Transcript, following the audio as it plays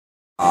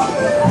Welcome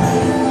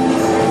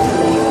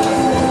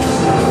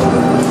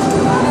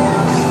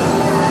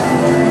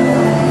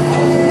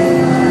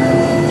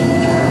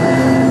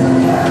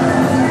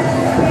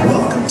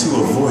to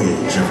a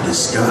voyage of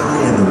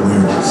discovery and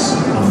awareness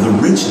of the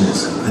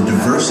richness, the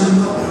diversity,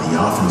 and the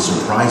often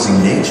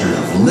surprising nature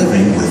of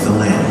living with the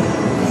land.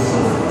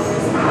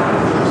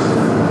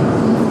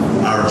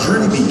 Our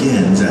journey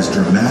begins as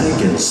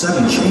dramatic and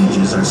sudden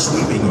changes are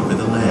sweeping over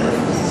the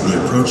land. The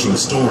approaching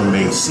storm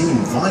may seem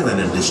violent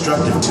and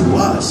destructive to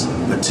us,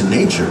 but to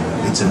nature,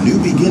 it's a new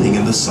beginning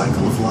in the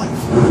cycle of life.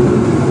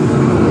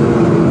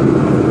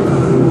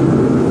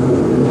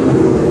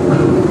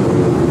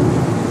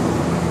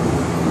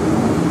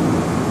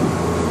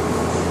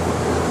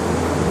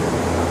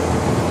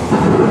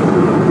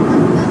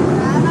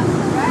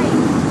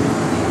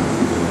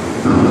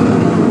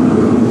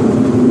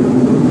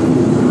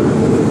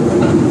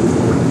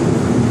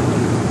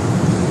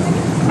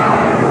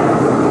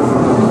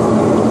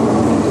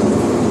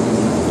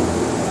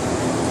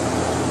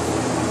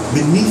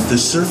 Beneath the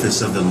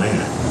surface of the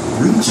land,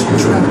 roots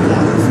trap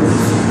water from the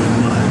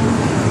flowing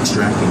mud,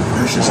 extracting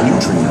precious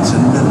nutrients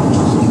and minerals.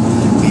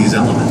 These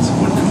elements,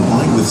 when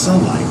combined with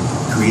sunlight,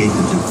 create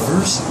the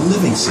diverse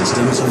living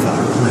systems of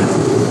our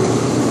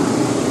planet.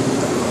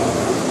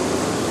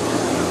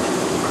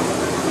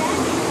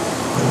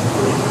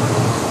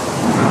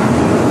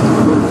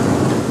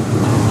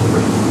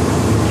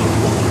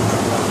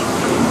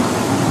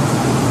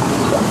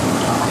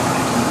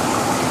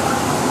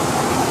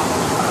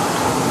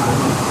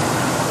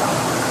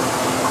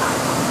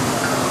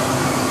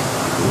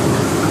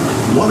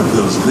 One of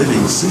those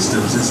living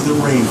systems is the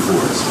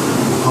rainforest,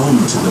 home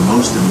to the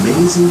most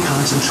amazing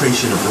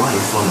concentration of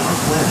life on our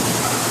planet.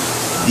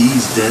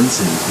 These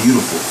dense and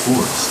beautiful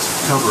forests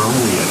cover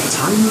only a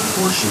tiny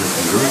portion of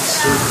the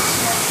Earth's surface,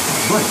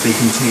 but they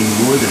contain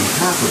more than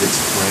half of its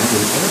plant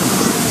and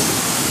animal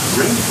species.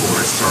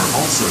 Rainforests are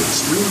also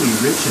extremely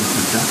rich and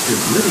productive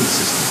living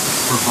systems,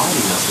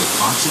 providing us with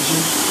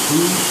oxygen,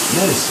 food,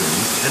 medicine,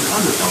 and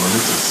other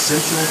elements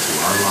essential to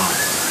our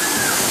lives.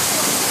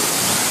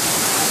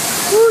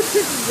 Ooh,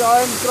 check the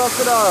giant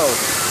crocodile.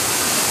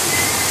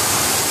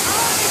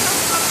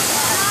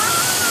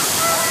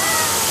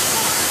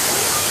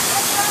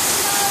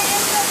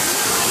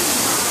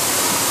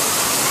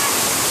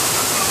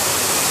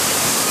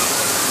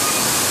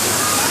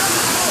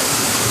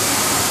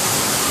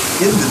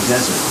 In the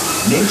desert,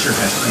 nature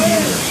has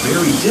created a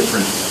very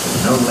different, but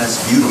no less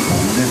beautiful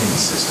living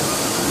system.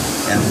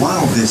 And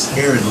while this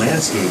arid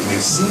landscape may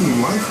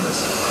seem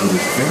lifeless, it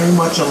is very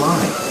much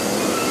alive.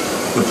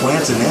 The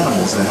plants and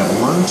animals that have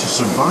learned to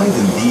survive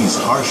in these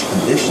harsh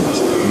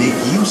conditions make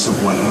use of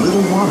what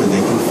little water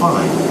they can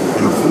find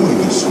and avoid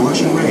the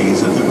scorching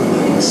rays of the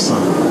relentless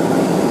sun.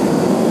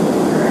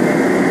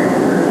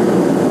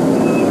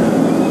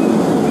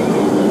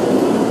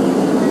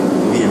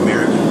 The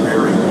American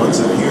prairie once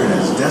appeared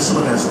as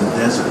desolate as the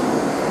desert,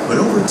 but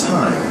over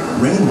time,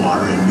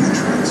 rainwater and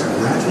nutrients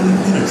gradually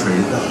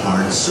penetrated the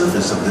hard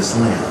surface of this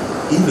land.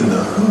 Even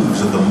the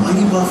hooves of the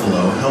mighty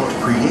buffalo helped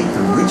create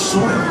the rich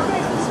soil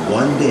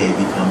one day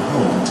become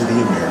home to the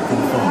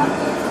American farm.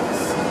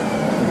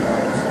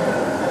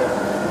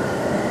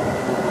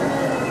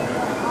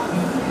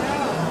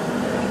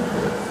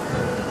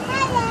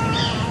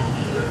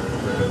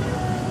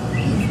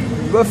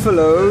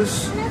 Buffaloes.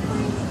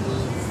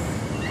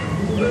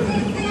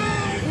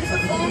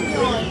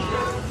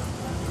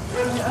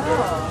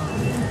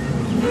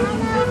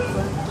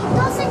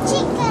 Those are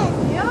chicken.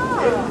 Yeah.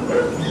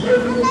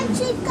 I like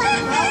chicken.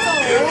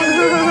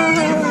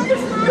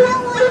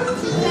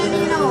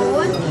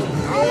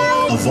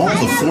 Of all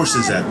the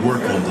forces at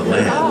work on the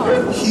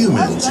land,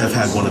 humans have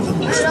had one of the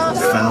most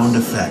profound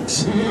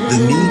effects. The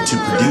need to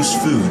produce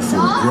food for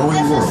a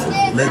growing world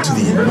led to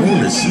the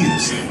enormous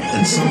use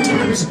and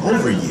sometimes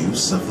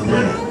overuse of the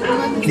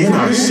land. In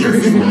our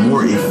search for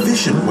more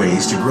efficient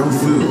ways to grow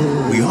food,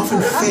 we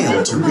often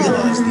fail to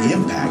realize the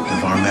impact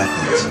of our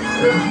methods.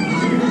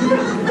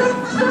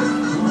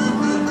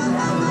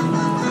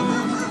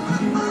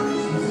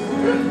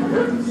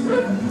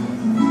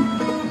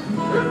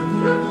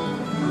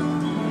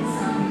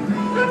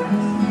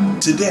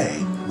 Today,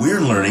 we're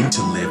learning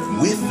to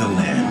live with the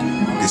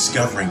land,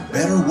 discovering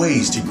better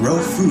ways to grow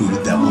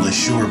food that will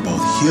assure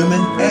both human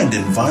and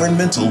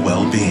environmental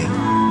well-being.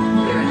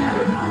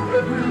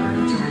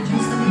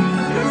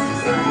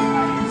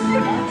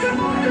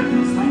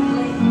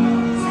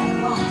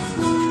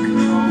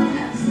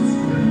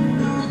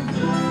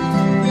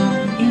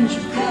 In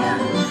Japan,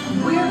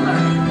 we're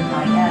learning that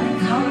by adding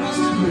compost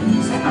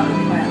leaves and other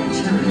plant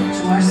material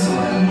to our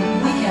soil,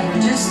 we can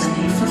reduce the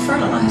need for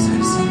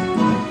fertilizers.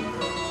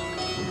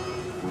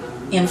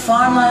 In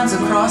farmlands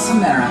across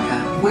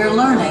America, we're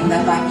learning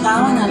that by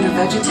plowing under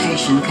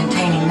vegetation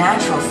containing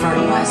natural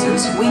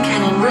fertilizers, we can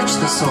enrich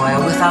the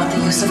soil without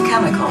the use of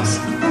chemicals.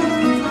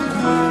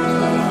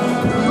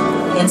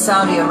 In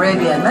Saudi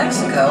Arabia and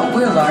Mexico,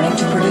 we're learning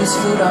to produce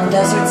food on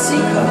desert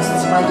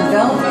seacoasts by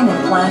developing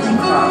and planting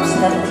crops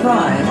that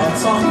thrive on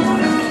salt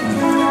water.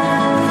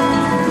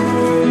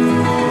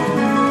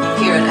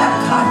 Here at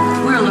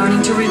Epcot, we're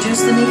learning to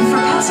reduce the need for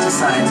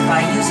pesticides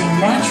by using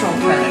natural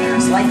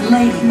predators like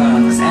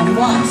ladybugs and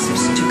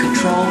wasps to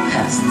control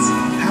pests.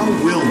 How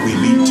will we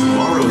meet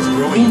tomorrow's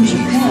growing In needs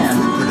for Japan,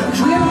 food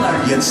production, we're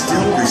learning yet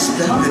still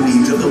respect the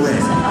needs of the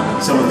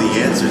land? Some of the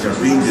answers are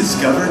being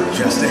discovered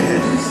just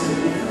ahead.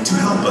 To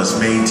help us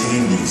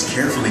maintain these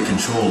carefully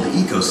controlled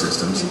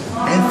ecosystems,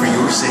 and for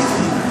your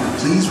safety,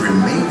 please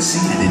remain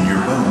seated in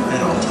your boat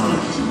at all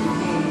times.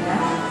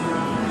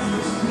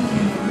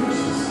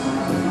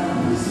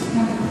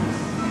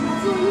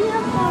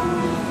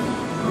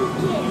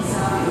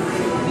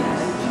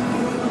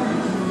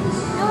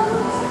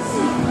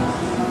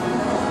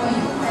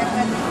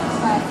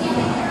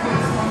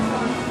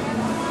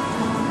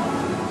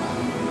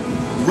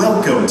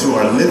 Welcome to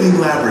our living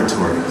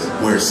laboratories,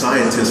 where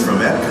scientists from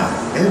Epcot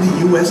and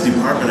the U.S.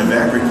 Department of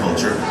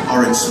Agriculture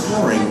are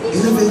exploring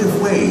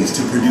innovative ways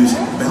to produce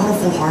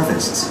bountiful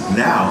harvests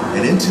now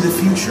and into the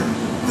future.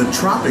 The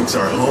tropics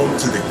are home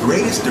to the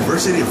greatest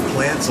diversity of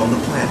plants on the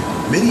planet.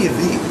 Many of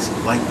these,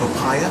 like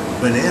papaya,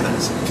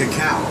 bananas,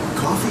 cacao,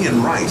 coffee,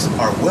 and rice,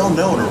 are well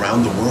known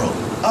around the world.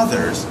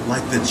 Others,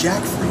 like the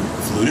jackfruit,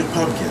 fluted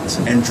pumpkins,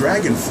 and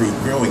dragon fruit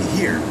growing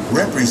here,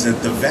 represent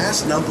the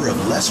vast number of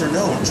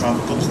lesser-known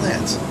tropical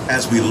plants.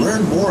 As we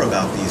learn more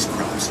about these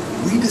crops,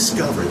 we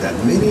discover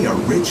that many are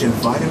rich in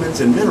vitamins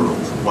and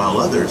minerals, while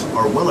others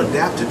are well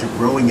adapted to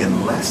growing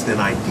in less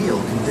than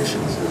ideal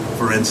conditions.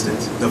 For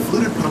instance, the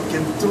fluted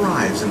pumpkin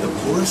thrives in the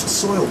poorest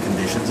soil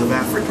conditions of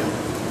Africa.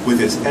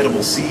 With its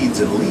edible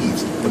seeds and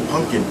leaves, the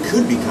pumpkin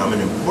could become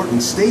an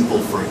important staple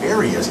for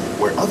areas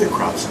where other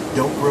crops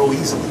don't grow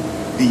easily.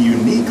 The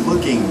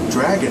unique-looking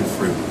dragon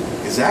fruit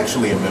is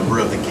actually a member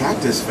of the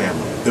cactus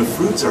family. The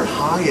fruits are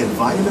high in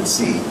vitamin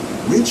C,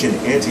 rich in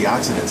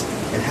antioxidants,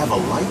 and have a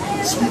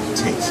light, sweet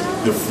taste.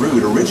 The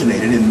fruit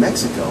originated in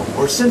Mexico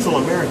or Central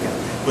America,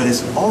 but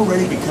is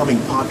already becoming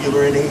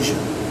popular in Asia.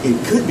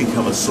 It could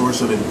become a source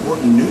of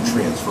important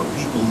nutrients for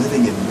people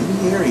living in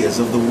many areas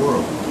of the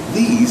world.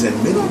 These and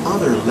many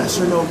other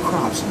lesser-known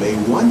crops may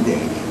one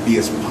day be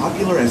as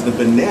popular as the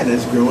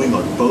bananas growing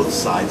on both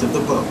sides of the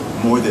boat.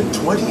 More than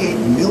 28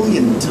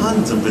 million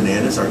tons of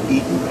bananas are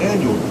eaten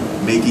annually,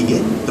 making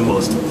it the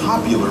most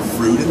popular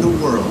fruit in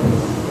the world.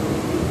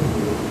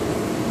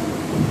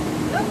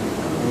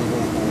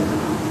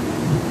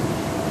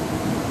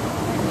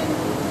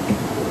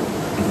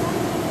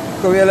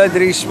 Kom julle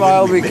drie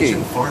smile When we bietjie.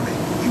 mention farming,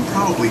 you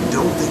probably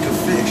don't think of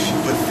fish,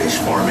 but fish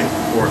farming,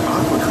 or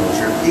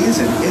aquaculture, is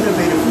an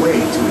innovative way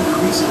to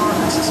increase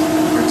harvests,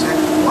 protect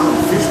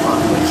wild fish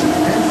populations,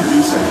 and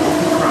produce a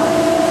healthy crop,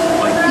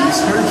 like these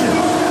sturgeon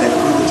that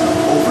grew to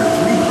over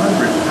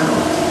 300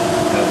 pounds.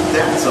 Now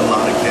that's a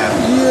lot of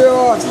cabbage.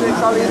 Ja, trek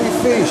al hierdie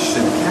vis.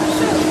 And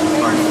catfish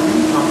are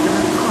three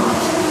popular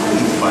crops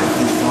raised by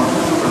fish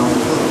farmers around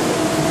the globe.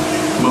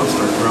 Most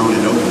are grown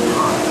in open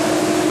ponds,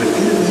 but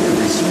innovative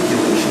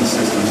recirculation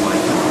systems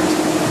like ours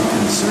can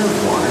conserve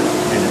water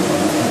and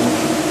improve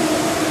production.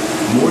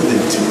 More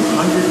than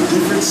 200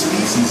 different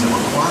species of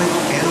aquatic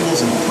animals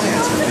and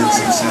plants have been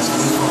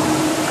successfully farmed.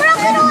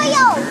 Even these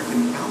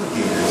American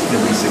alligators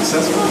can be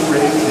successfully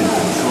raised in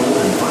controlled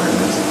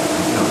environments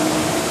like ours.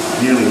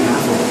 Nearly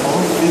half of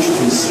all fish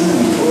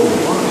consumed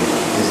worldwide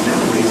is now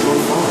raised on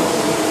farms,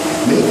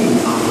 making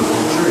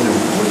aquaculture an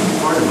important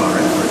part of our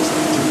efforts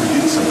to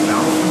produce a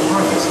bountiful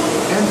harvest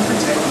and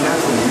protect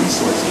natural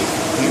resources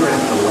here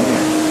at the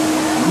land.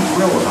 We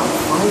grow about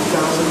 5,000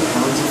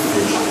 pounds of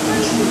fish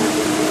each year,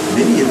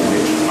 many of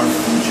which are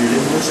featured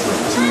in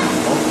restaurants around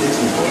Walt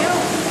Disney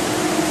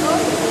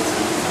World.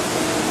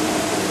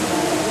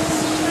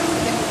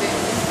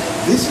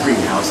 This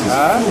greenhouse is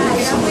full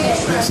of some of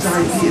the best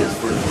ideas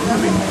for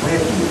improving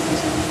plant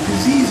yields.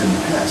 Disease and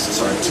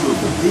pests are two of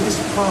the biggest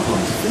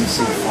problems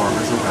facing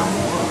farmers around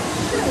the world.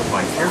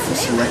 By careful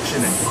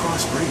selection and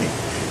crossbreeding,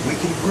 we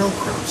can grow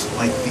crops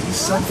like these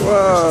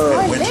sunflowers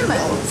and winter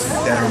melons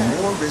that are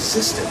more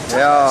resistant to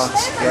Ja,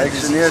 pests and kyk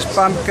sien hier's diseases.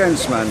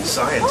 pumpkins man.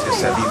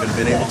 Scientists have even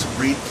been able to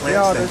breed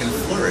plants that can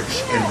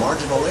flourish in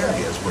marginal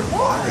areas where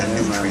water and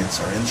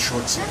nutrients are in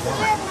short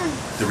supply.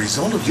 The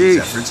result of these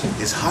efforts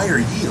is higher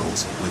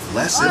yields with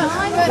less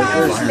impact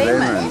on the Dis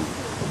environment. lemon.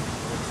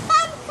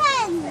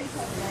 Pumpkin!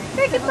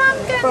 Kyk die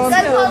pumpkins.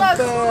 Pumpkin. Dit gaan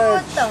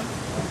groot.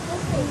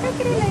 Kyk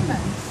hierdie lemon.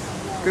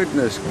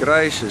 Goodness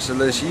gracious,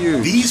 hulle is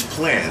huge. These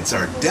plants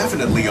are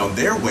definitely on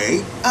their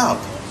way up.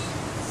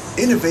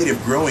 Innovative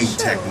growing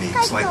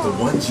techniques like the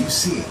ones you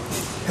see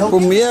help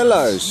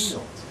Pomelos.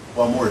 yield,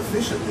 while more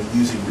efficiently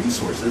using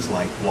resources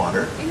like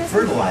water,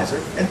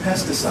 fertilizer, and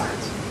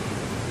pesticides.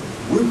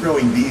 We're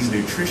growing these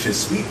nutritious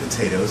sweet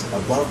potatoes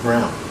above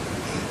ground.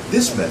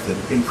 This method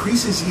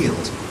increases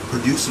yields,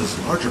 produces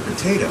larger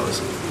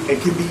potatoes, and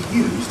can be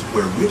used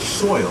where rich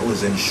soil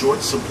is in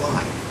short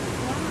supply.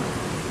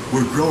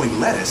 We're growing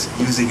lettuce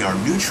using our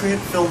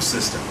nutrient film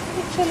system.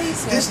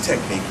 This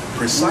technique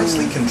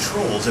precisely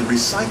controls and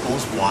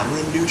recycles water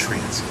and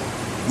nutrients.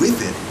 With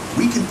it,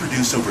 we can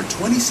produce over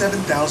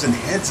 27,000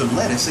 heads of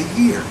lettuce a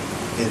year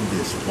in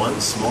this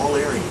one small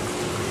area.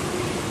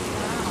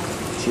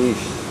 Jeez.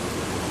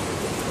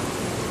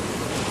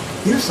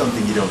 Here's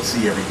something you don't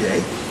see every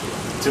day.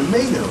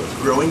 Tomatoes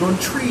growing on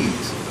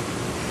trees.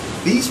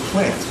 These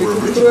plants were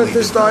originally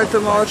developed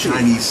by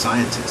Chinese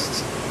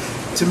scientists.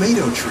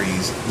 Tomato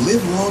trees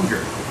live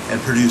longer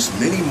and produce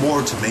many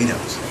more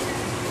tomatoes.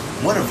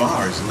 One of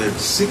ours lived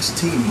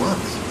 16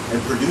 months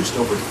and produced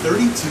over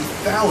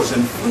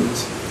 32,000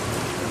 fruits.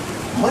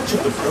 Much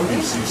of the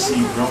produce you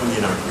see growing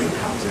in our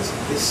greenhouses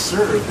is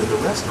served in the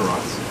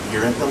restaurants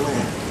here at the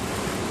land.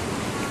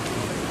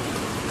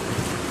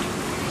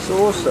 It's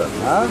awesome,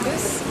 huh?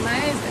 This is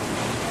amazing.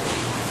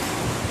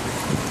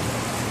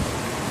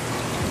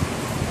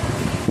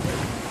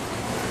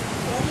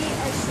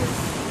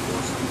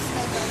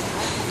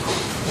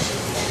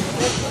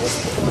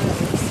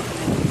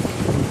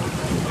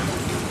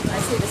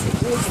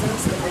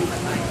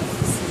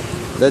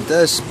 Dit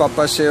is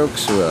papa sê ook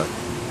so.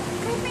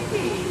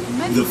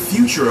 The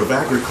future of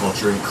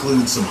agriculture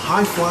includes some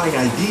high-flying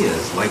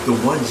ideas like the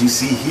ones you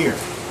see here.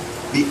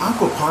 The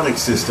aquaponics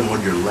system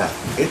on your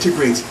left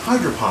integrates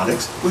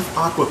hydroponics with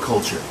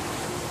aquaculture.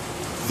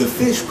 The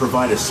fish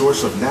provide a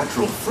source of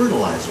natural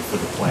fertilizer for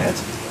the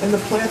plants, and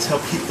the plants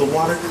help keep the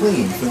water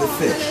clean for the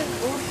fish.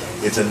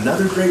 It's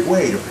another great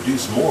way to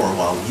produce more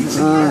while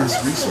using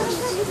less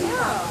resources.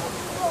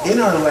 In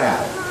our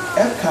lab,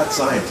 Epcot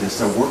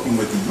scientists are working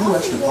with the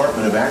U.S.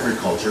 Department of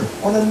Agriculture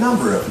on a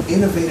number of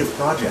innovative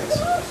projects.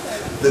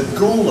 The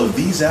goal of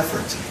these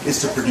efforts is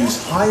to produce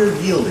higher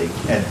yielding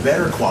and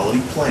better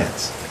quality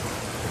plants.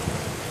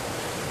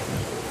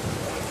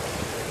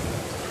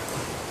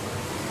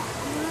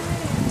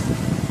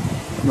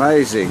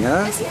 Amazing,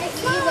 huh? It's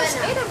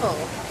edible.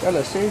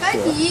 Hulle sê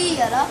Kyk so. hier,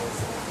 julle.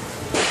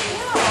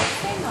 Ja,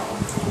 fennel.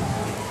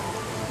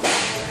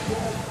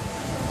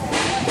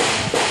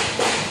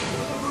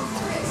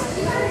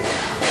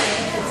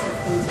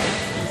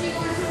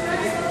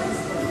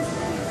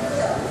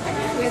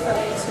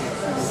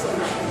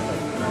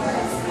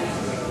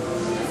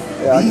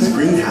 These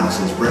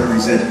greenhouses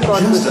represent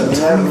just a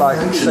tiny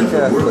fraction of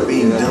the work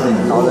being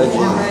done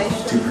worldwide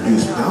to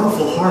produce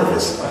bountiful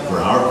harvests for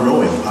our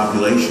growing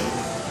population.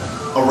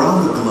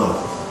 Around the globe,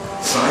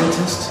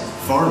 scientists,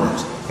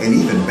 farmers, and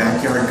even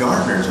backyard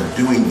gardeners are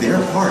doing their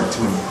part to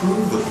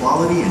improve the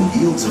quality and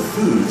yields of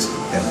foods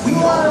that we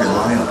all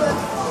rely upon.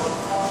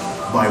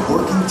 By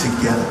working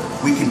together,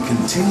 we can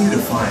continue to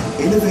find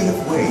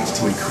innovative ways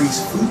to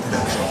increase food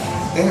production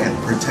and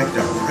protect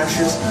our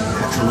precious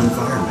natural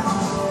environment.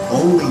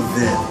 Only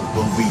then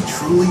will we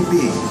truly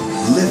be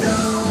living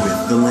with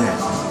the land.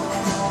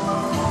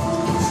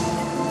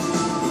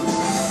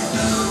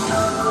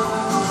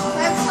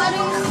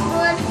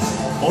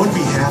 On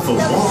behalf of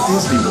Walt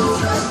Disney World,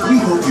 we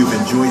hope you've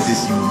enjoyed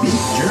this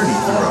unique journey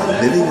through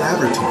our living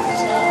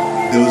laboratories.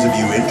 Those of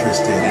you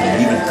interested in an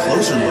even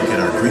closer look at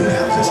our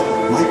greenhouses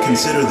might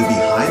consider the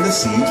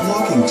behind-the-scenes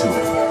walking tour.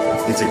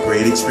 It's a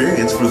great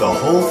experience for the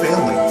whole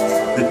family.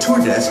 The tour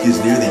desk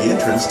is near the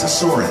entrance to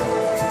Soarin'.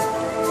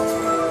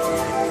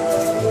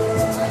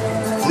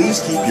 Please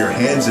keep your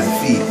hands and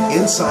feet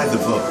inside the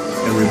boat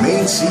and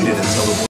remain seated until the